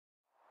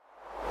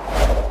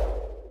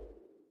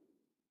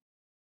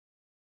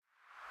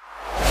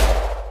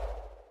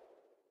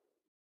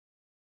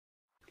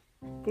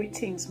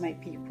Greetings, my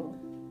people.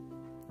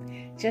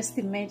 Just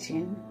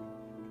imagine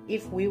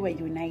if we were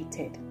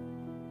united.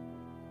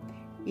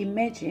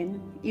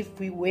 Imagine if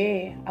we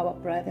were our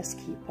brother's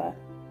keeper.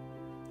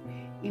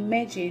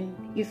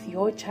 Imagine if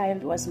your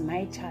child was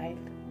my child.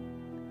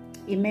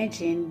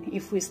 Imagine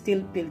if we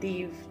still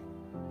believe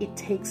it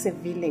takes a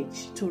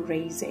village to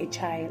raise a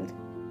child.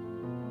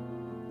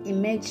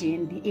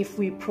 Imagine if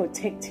we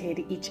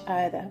protected each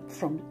other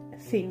from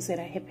things that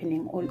are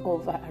happening all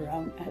over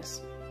around us.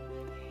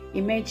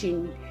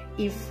 Imagine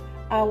if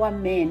our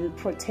men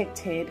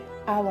protected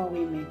our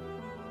women.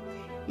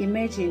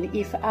 Imagine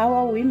if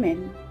our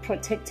women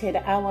protected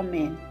our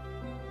men.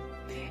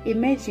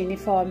 Imagine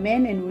if our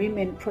men and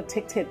women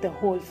protected the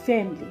whole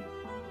family.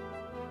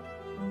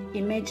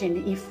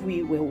 Imagine if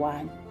we were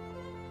one.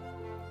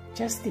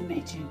 Just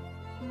imagine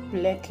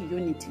black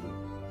unity.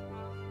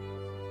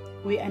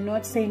 We are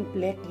not saying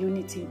black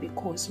unity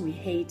because we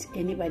hate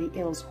anybody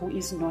else who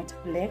is not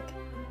black.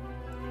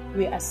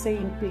 We are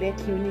saying black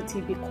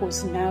unity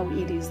because now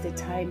it is the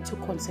time to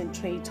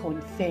concentrate on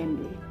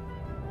family.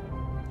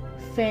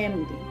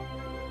 Family.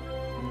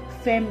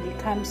 Family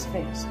comes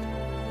first.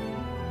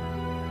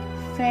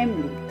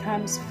 Family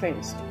comes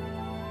first.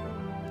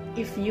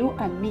 If you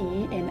are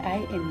me and I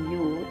am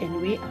you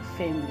and we are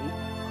family,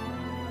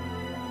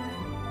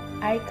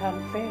 I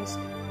come first.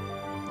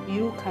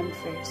 You come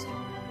first.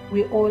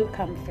 We all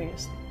come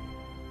first.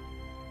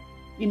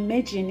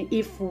 Imagine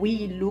if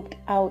we looked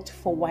out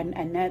for one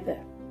another.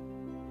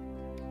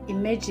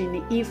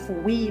 Imagine if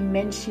we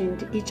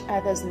mentioned each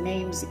other's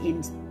names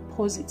in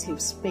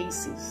positive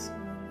spaces.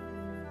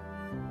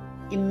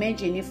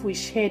 Imagine if we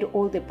shared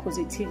all the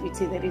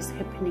positivity that is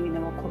happening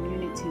in our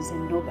communities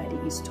and nobody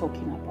is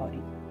talking about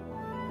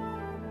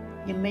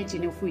it.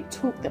 Imagine if we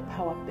took the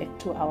power back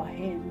to our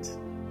hands.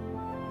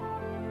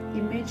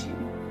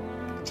 Imagine,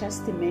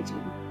 just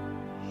imagine.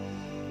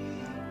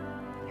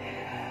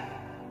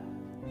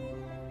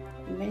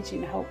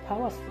 Imagine how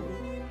powerful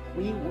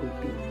we will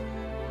be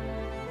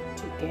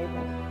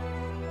together.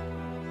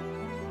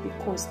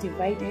 Because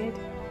divided,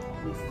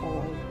 we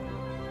fall.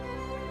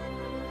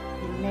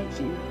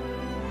 Imagine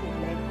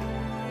black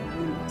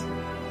unity.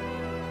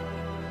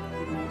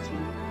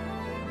 Imagine.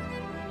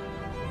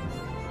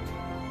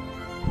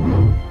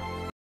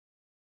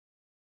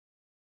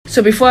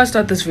 So before I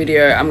start this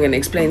video, I'm going to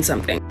explain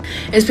something,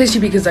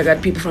 especially because I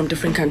got people from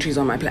different countries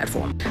on my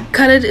platform.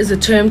 Colored is a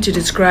term to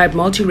describe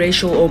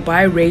multiracial or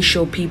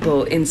biracial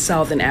people in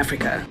Southern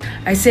Africa.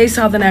 I say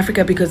Southern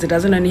Africa because it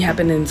doesn't only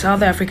happen in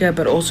South Africa,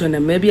 but also in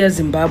Namibia,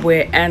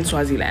 Zimbabwe, and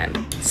Swaziland.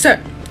 So,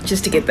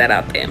 just to get that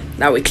out there,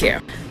 now we're clear.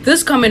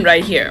 This comment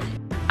right here,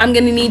 I'm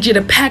going to need you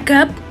to pack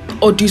up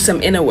or do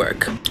some inner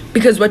work.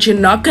 Because what you're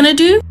not going to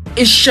do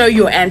is show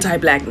your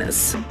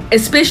anti-blackness,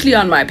 especially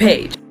on my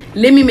page.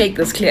 Let me make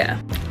this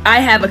clear. I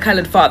have a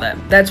colored father.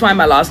 That's why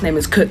my last name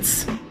is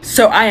Kutz.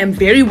 So I am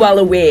very well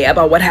aware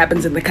about what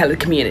happens in the colored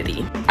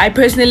community. I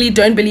personally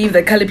don't believe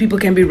that colored people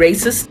can be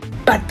racist,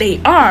 but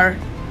they are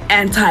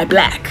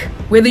anti-black,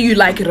 whether you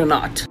like it or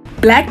not.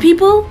 Black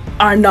people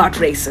are not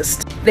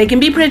racist. They can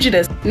be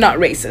prejudiced, not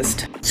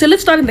racist. So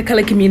let's start in the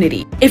colored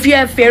community. If you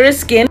have fairer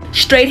skin,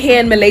 straight hair,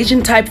 and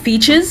Malaysian type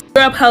features,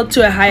 you're upheld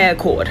to a higher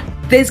accord.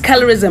 There's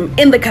colorism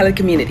in the colored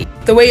community.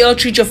 The way you'll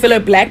treat your fellow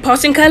black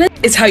passing color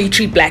is how you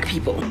treat black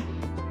people.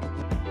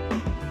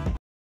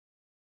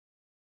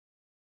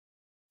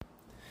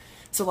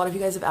 So a lot of you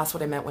guys have asked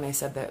what I meant when I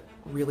said that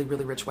really,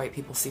 really rich white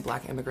people see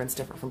black immigrants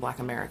different from black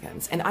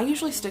Americans. And I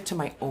usually stick to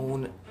my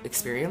own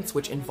experience,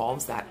 which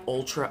involves that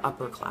ultra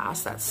upper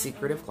class, that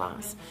secretive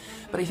class.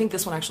 But I think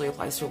this one actually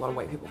applies to a lot of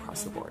white people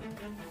across the board.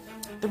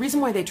 The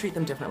reason why they treat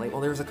them differently, well,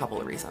 there's a couple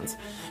of reasons.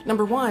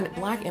 Number one,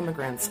 black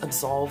immigrants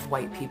absolve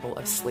white people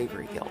of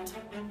slavery guilt.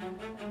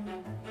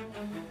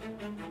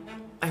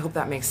 I hope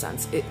that makes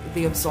sense.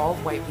 They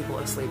absolve white people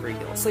of slavery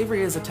guilt.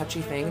 Slavery is a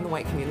touchy thing in the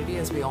white community,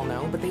 as we all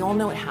know, but they all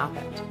know it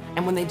happened.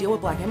 And when they deal with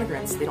black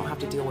immigrants, they don't have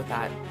to deal with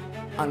that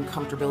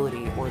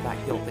uncomfortability or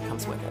that guilt that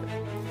comes with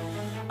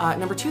it.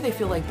 Number two, they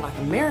feel like black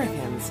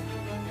Americans,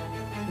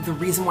 the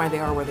reason why they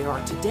are where they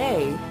are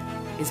today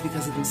is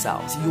because of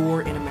themselves.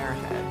 You're in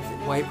America.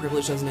 White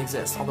privilege doesn't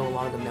exist, although a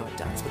lot of them know it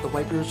does. But the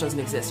white privilege doesn't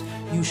exist.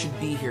 You should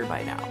be here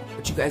by now.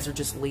 But you guys are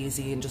just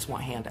lazy and just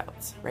want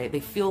handouts, right?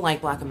 They feel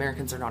like black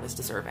Americans are not as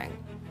deserving.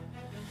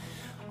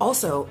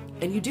 Also,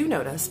 and you do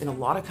notice in a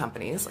lot of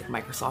companies like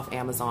Microsoft,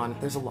 Amazon,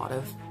 there's a lot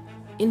of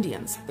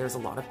Indians, there's a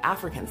lot of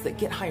Africans that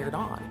get hired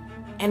on.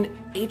 And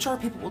HR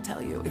people will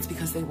tell you it's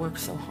because they work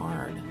so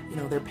hard. You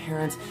know, their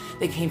parents,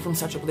 they came from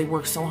they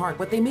work so hard.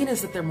 What they mean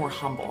is that they're more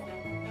humble.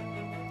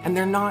 And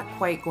they're not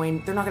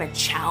going to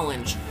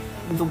challenge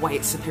the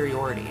white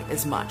superiority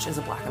as much as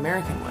a black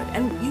American would.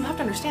 And you have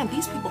to understand,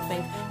 these people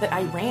think that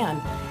Iran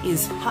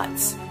is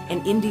huts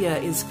and India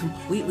is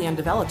completely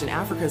undeveloped and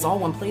Africa is all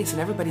one place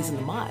and everybody's in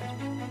the mud,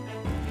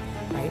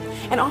 right?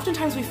 And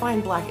oftentimes we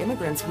find black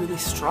immigrants really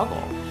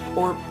struggle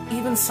or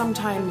even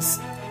sometimes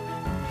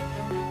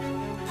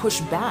push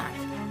back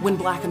when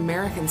black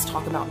Americans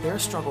talk about their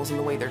struggles and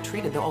the way they're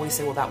treated. They'll always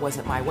say, well, that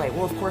wasn't my way.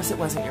 Well, of course it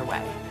wasn't your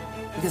way,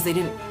 because they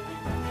didn't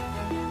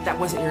that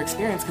wasn't your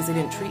experience because they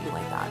didn't treat you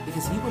like that,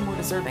 because you were more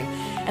deserving.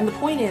 And the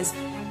point is,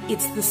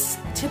 it's this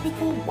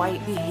typical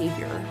white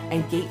behavior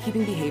and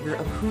gatekeeping behavior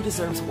of who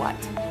deserves what.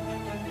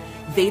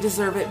 They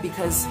deserve it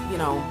because, you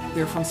know,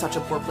 they're from such a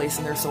poor place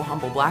and they're so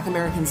humble. Black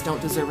Americans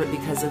don't deserve it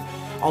because of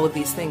all of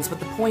these things. But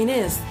the point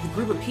is, the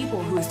group of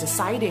people who is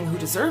deciding who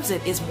deserves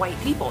it is white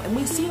people. And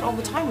we see it all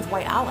the time with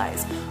white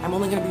allies. I'm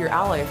only going to be your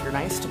ally if you're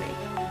nice to me.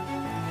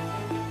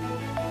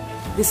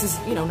 This is,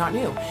 you know, not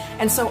new.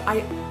 And so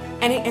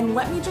and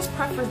let me just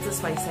preface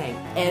this by saying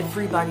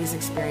everybody's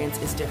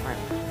experience is different.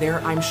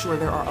 I'm sure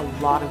there are a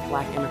lot of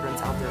Black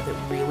immigrants out there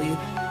that really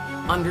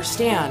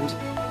understand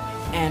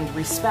and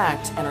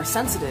respect and are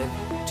sensitive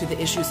to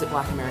the issues that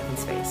Black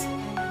Americans face.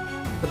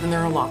 But then there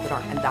are a lot that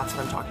aren't, and that's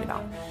what I'm talking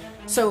about.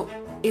 So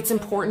it's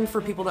important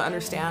for people to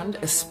understand,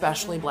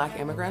 especially Black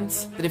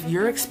immigrants, that if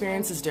your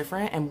experience is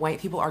different and white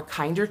people are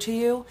kinder to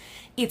you,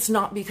 it's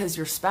not because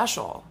you're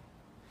special.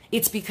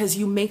 It's because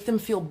you make them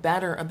feel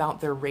better about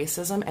their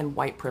racism and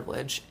white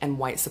privilege and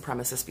white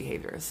supremacist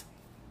behaviors.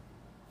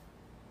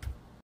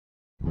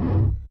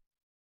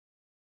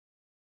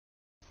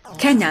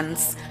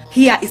 Kenyans,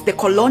 here is the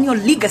colonial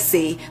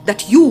legacy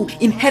that you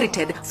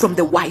inherited from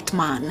the white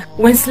man.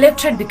 When slave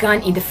trade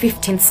began in the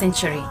 15th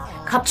century,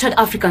 captured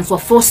Africans were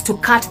forced to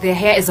cut their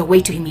hair as a way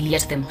to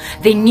humiliate them.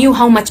 They knew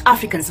how much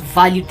Africans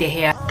valued their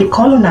hair. The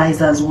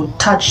colonizers would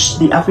touch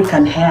the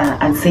African hair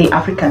and say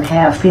African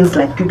hair feels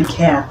like pubic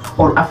hair,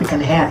 or African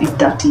hair is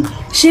dirty.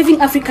 Shaving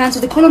Africans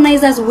was the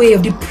colonizers' way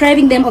of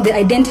depriving them of their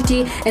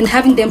identity and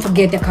having them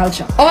forget their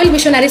culture. All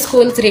missionary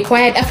schools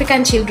required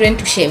African children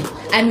to shave,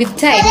 and with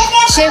time,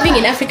 shaving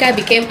in Africa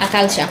became a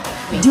culture.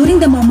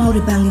 During the Mau Mau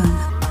Rebellion,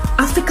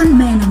 African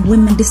men and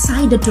women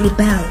decided to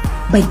rebel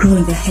by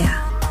growing their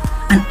hair.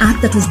 An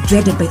act that was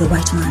dreaded by the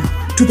white man,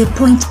 to the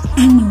point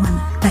anyone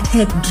that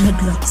had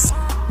dreadlocks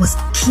was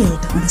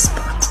killed on the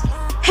spot.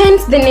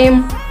 Hence the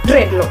name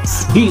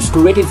dreadlocks. This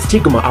created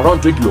stigma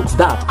around dreadlocks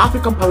that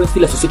African parents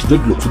still associate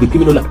dreadlocks with the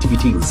criminal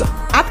activities.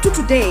 Up to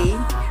today,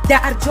 there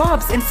are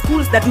jobs and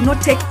schools that do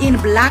not take in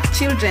Black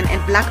children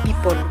and Black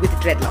people with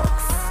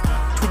dreadlocks.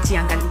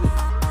 Tujiangalie.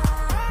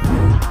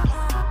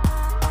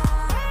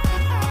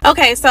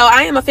 Okay, so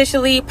I am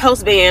officially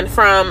post-banned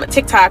from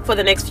TikTok for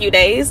the next few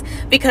days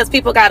because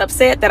people got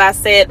upset that I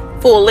said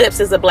full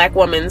lips is a Black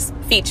woman's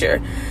feature.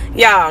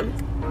 Y'all,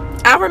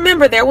 I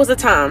remember there was a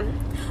time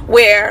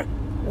where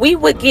we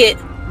would get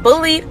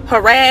bullied,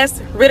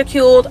 harassed,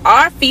 ridiculed.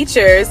 Our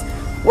features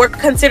were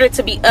considered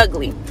to be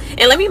ugly.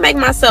 And let me make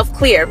myself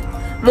clear,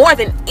 more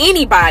than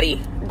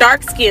anybody,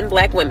 dark-skinned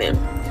Black women.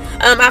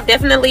 I've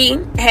definitely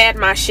had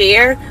my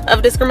share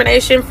of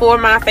discrimination for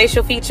my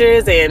facial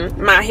features and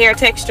my hair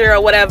texture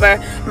or whatever,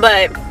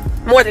 but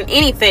more than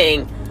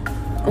anything,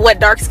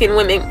 what dark-skinned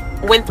women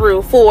went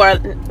through for,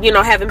 you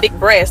know, having big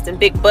breasts and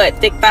big butt,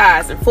 thick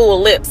thighs and full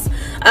lips.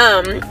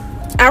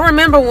 I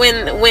remember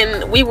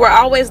when we were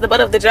always the butt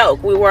of the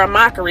joke. We were a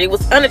mockery. It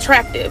was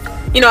unattractive.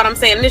 You know what I'm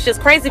saying? And it's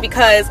just crazy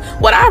because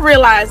what I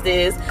realized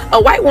is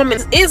a white woman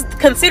is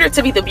considered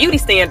to be the beauty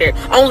standard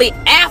only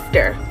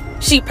after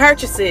she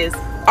purchases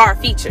our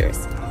features.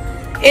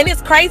 And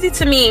it's crazy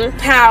to me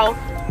how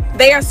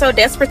they are so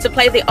desperate to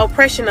play the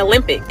oppression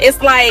Olympic.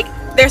 It's like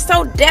they're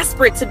so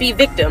desperate to be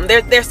victim.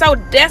 They're so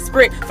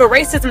desperate for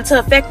racism to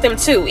affect them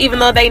too, even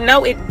though they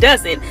know it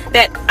doesn't.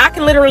 That I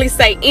can literally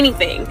say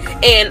anything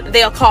and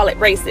they'll call it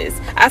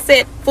racist. I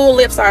said full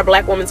lips are a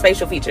Black woman's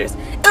facial features.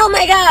 Oh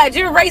my God,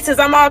 you're racist.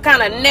 I'm all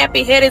kind of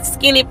nappy headed,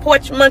 skinny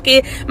porch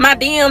monkey. My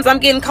DMs, I'm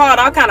getting called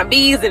all kind of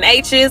B's and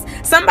H's.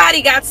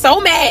 Somebody got so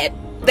mad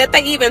that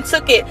they even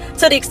took it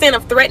to the extent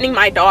of threatening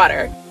my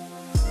daughter.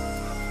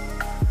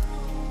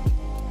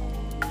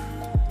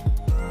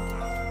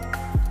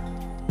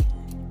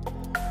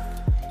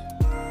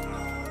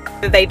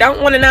 They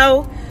don't want to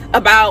know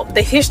about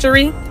the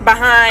history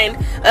behind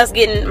us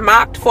getting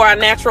mocked for our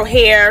natural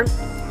hair,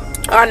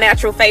 our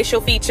natural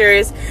facial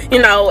features, you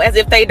know, as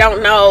if they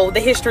don't know the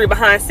history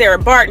behind Sarah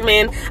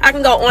Bartman. I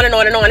can go on and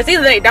on and on. It's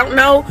either they don't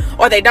know,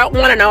 or they don't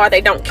want to know, or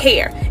they don't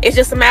care. It's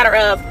just a matter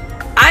of,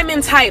 I'm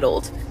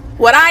entitled.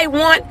 What I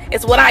want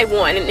is what I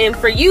want. And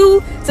for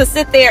you to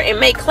sit there and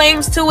make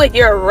claims to it,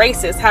 you're a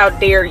racist. How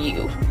dare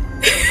you?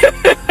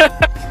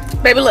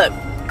 Baby, look,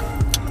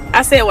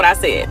 I said what I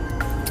said.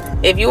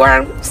 If you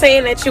are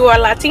saying that you are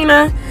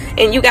Latina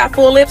and you got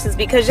full lips, it's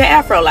because you're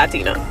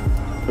Afro-Latina.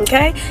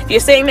 Okay? If you're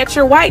saying that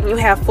you're white and you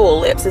have full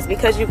lips, it's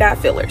because you got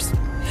fillers.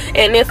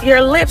 And if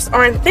your lips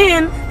aren't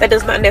thin, that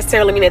does not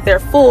necessarily mean that they're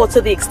full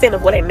to the extent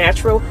of what a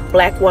natural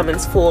Black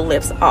woman's full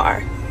lips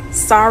are.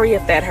 Sorry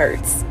if that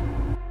hurts.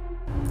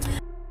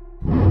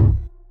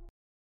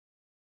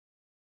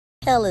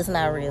 Hell is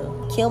not real.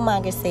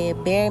 Killmonger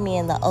said, bury me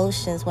in the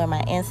oceans where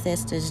my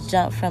ancestors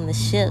jumped from the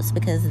ships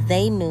because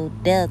they knew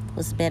death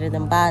was better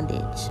than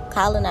bondage.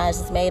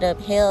 Colonizers made up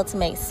hell to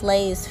make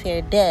slaves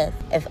fear death.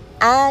 If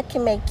I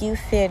can make you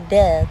fear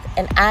death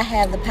and I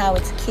have the power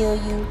to kill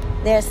you,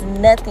 there's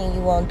nothing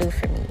you won't do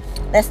for me.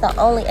 That's the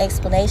only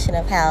explanation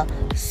of how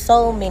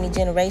so many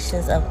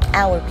generations of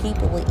our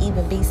people would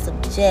even be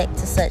subject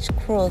to such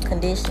cruel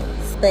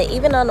conditions. But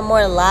even on the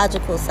more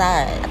logical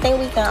side, I think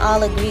we can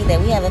all agree that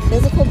we have a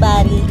physical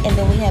body and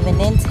then we have an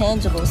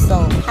intangible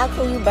soul. How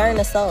can you burn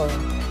a soul?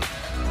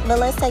 But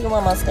let's take it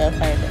one more step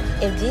further.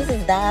 If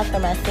Jesus died for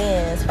my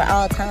sins for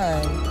all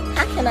time,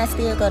 how can I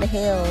still go to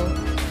hell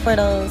for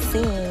those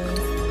sins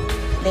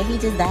that he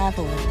just died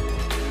for?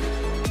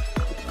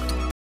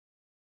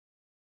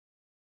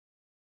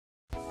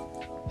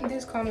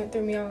 This comment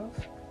threw me off.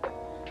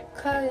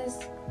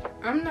 Cause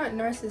I'm not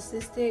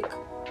narcissistic.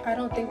 I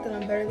don't think that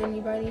I'm better than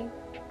anybody.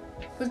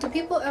 But do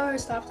people ever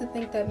stop to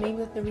think that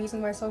maybe the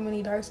reason why so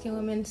many dark-skinned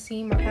women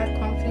seem or have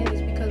confidence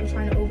is because we're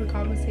trying to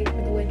overcompensate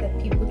for the way that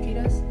people treat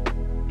us?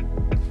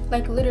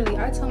 Like literally,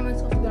 I tell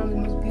myself that I'm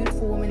the most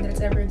beautiful woman that's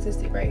ever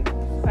existed, right?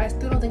 But I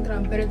still don't think that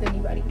I'm better than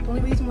anybody. The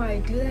only reason why I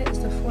do that is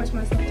to force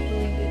myself to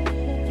believe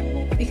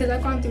it. Because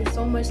I've gone through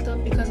so much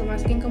stuff because of my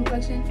skin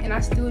complexion, and I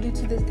still do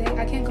to this day.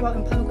 I can't go out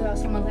in public without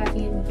someone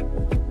laughing at me.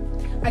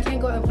 I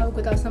can't go out in public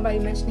without somebody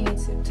mentioning it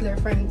to their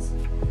friends.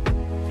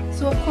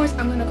 So of course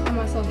I'm gonna call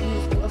myself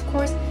beautiful. Of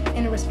course,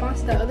 in response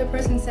to that other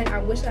person saying, I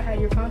wish I had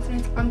your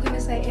confidence, I'm gonna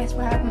say, that's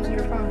what happens when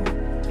you're fine.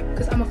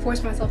 Because I'm gonna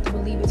force myself to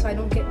believe it so I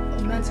don't get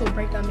a mental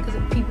breakdown because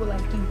of people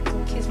like you.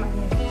 So kiss my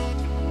ass.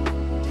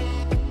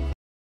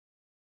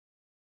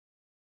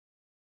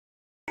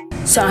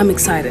 So I'm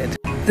excited.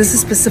 This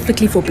is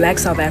specifically for Black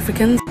South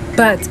Africans,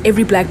 but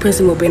every Black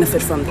person will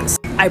benefit from this.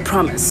 I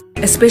promise.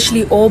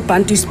 Especially all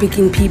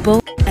Bantu-speaking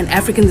people and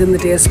Africans in the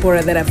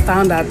diaspora that have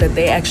found out that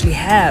they actually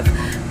have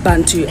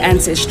Bantu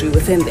ancestry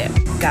within them.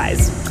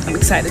 Guys, I'm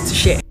excited to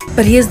share.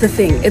 But here's the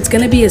thing, it's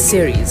gonna be a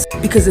series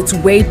because it's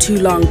way too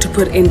long to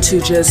put into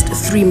just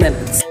 3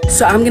 minutes.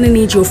 So I'm gonna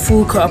need your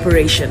full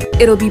cooperation.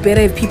 It'll be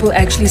better if people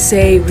actually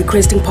say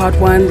requesting part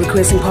 1,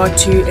 requesting part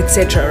 2,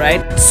 etc.,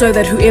 right? So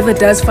that whoever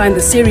does find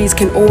the series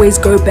can always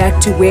go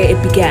back to where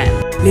it began.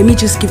 Let me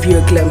just give you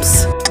a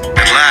glimpse.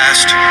 At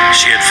last,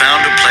 she had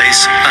found a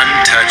place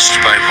untouched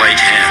by white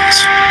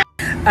hands.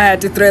 I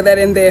had to throw that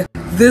in there.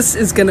 This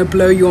is gonna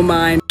blow your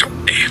mind.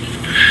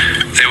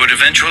 They would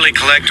eventually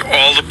collect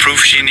all the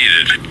proof she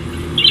needed.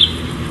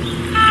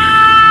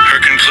 Her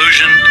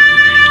conclusion,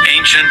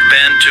 ancient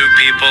Bantu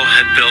people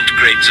had built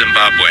Great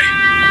Zimbabwe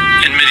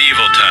in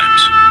medieval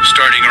times,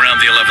 starting around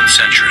the 11th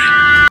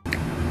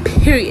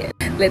century. Period.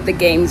 Let the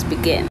games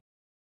begin.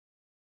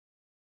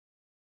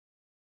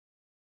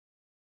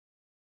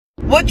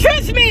 What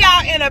trips me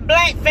out in a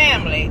Black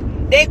family,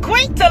 they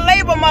quick to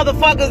label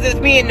motherfuckers as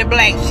being the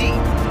black sheep.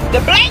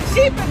 The black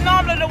sheep is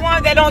normally the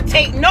ones that don't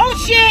take no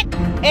shit,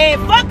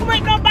 ain't fuck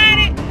with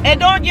nobody, and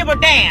don't give a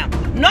damn.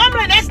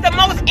 Normally that's the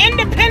most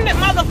independent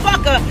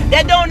motherfucker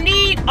that don't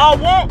need or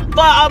want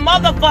for a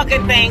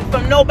motherfucking thing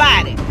from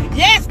nobody.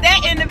 Yes,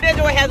 that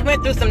individual has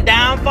went through some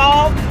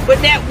downfall,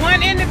 but that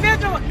one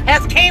individual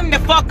has came to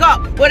fuck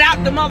up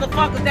without the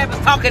mmotherfuckers that was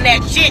talking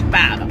that shit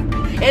about them.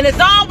 And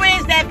it's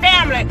always that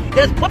family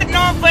that's putting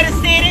on for the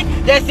city,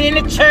 that's in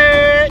the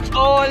church.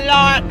 Oh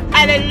Lord,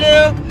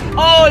 hallelujah.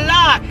 Oh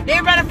Lord, they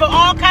running for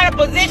all kind of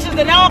positions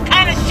and all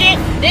kind of shit.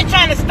 They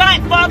trying to start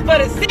fuck for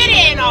the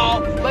city and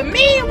all. But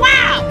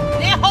meanwhile,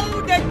 they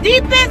hold the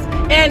deepest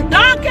and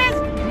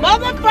darkest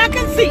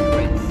motherfucking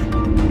secrets.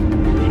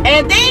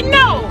 And they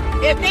know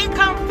if they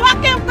come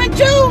fucking with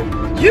you,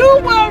 you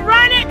will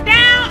run it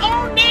down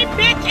on their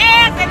bitch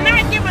ass and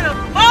not giving a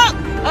fuck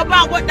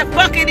about what the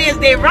fuck it is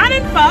they're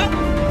running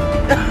for.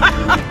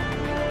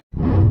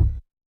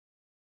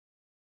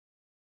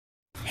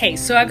 Hey,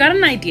 so I got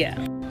an idea.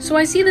 So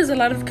I see there's a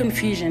lot of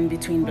confusion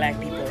between Black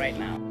people right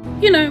now.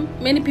 You know,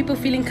 many people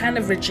feeling kind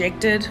of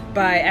rejected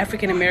by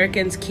African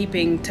Americans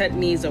keeping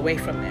Tutneys away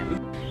from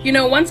them. You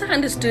know, once I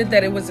understood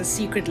that it was a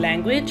secret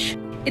language,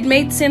 it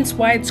made sense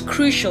why it's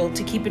crucial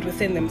to keep it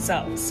within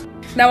themselves.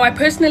 Now, I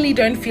personally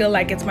don't feel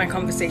like it's my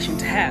conversation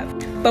to have,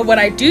 but what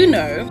I do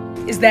know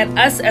is that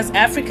us as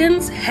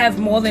Africans have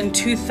more than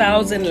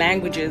 2,000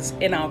 languages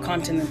in our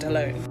continent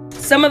alone.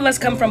 Some of us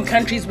come from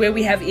countries where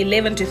we have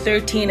 11 to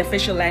 13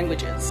 official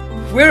languages.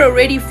 We're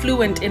already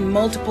fluent in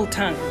multiple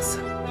tongues.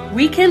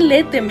 We can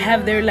let them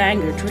have their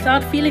language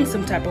without feeling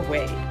some type of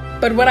way.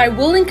 But what I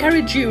will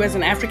encourage you as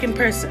an African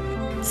person,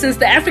 since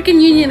the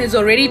African Union is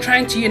already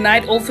trying to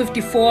unite all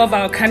 54 of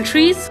our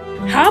countries,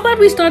 how about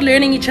we start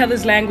learning each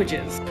other's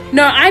languages?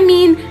 No, I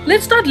mean,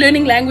 let's start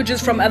learning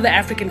languages from other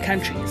African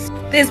countries.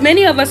 There's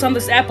many of us on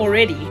this app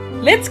already.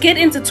 Let's get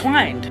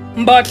intertwined.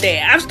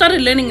 Mbote, I've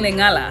started learning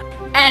Lingala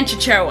and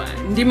Chichewa,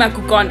 Ndima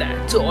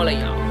Kukonda to all of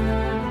y'all.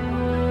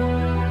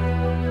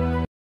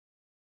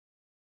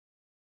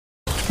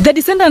 The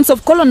descendants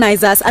of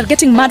colonizers are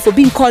getting mad for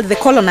being called the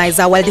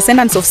colonizer, while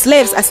descendants of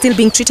slaves are still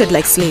being treated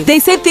like slaves. They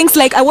say things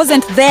like, I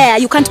wasn't there,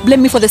 you can't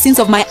blame me for the sins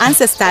of my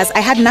ancestors, I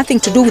had nothing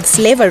to do with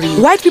slavery.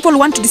 White people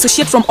want to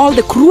dissociate from all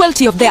the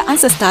cruelty of their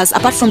ancestors,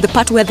 apart from the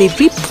part where they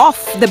rip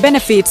off the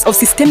benefits of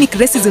systemic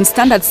racism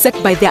standards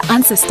set by their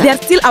ancestors. They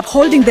are still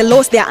upholding the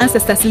laws their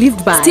ancestors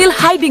lived by, still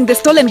hiding the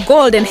stolen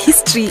gold and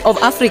history of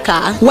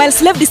Africa. While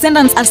slave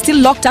descendants are still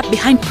locked up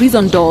behind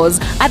prison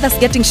doors, others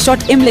getting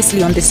shot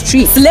aimlessly on the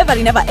street.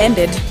 Slavery never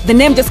ended. The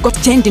name just got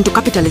changed into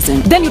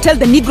capitalism. Then you tell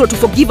the Negro to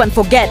forgive and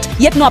forget,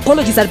 yet no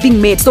apologies are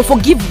being made. So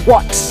forgive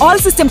what? All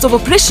systems of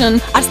oppression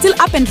are still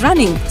up and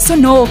running. So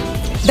no,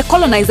 the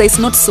colonizer is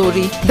not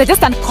sorry. They're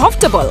just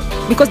uncomfortable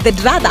because they'd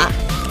rather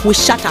we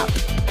shut up.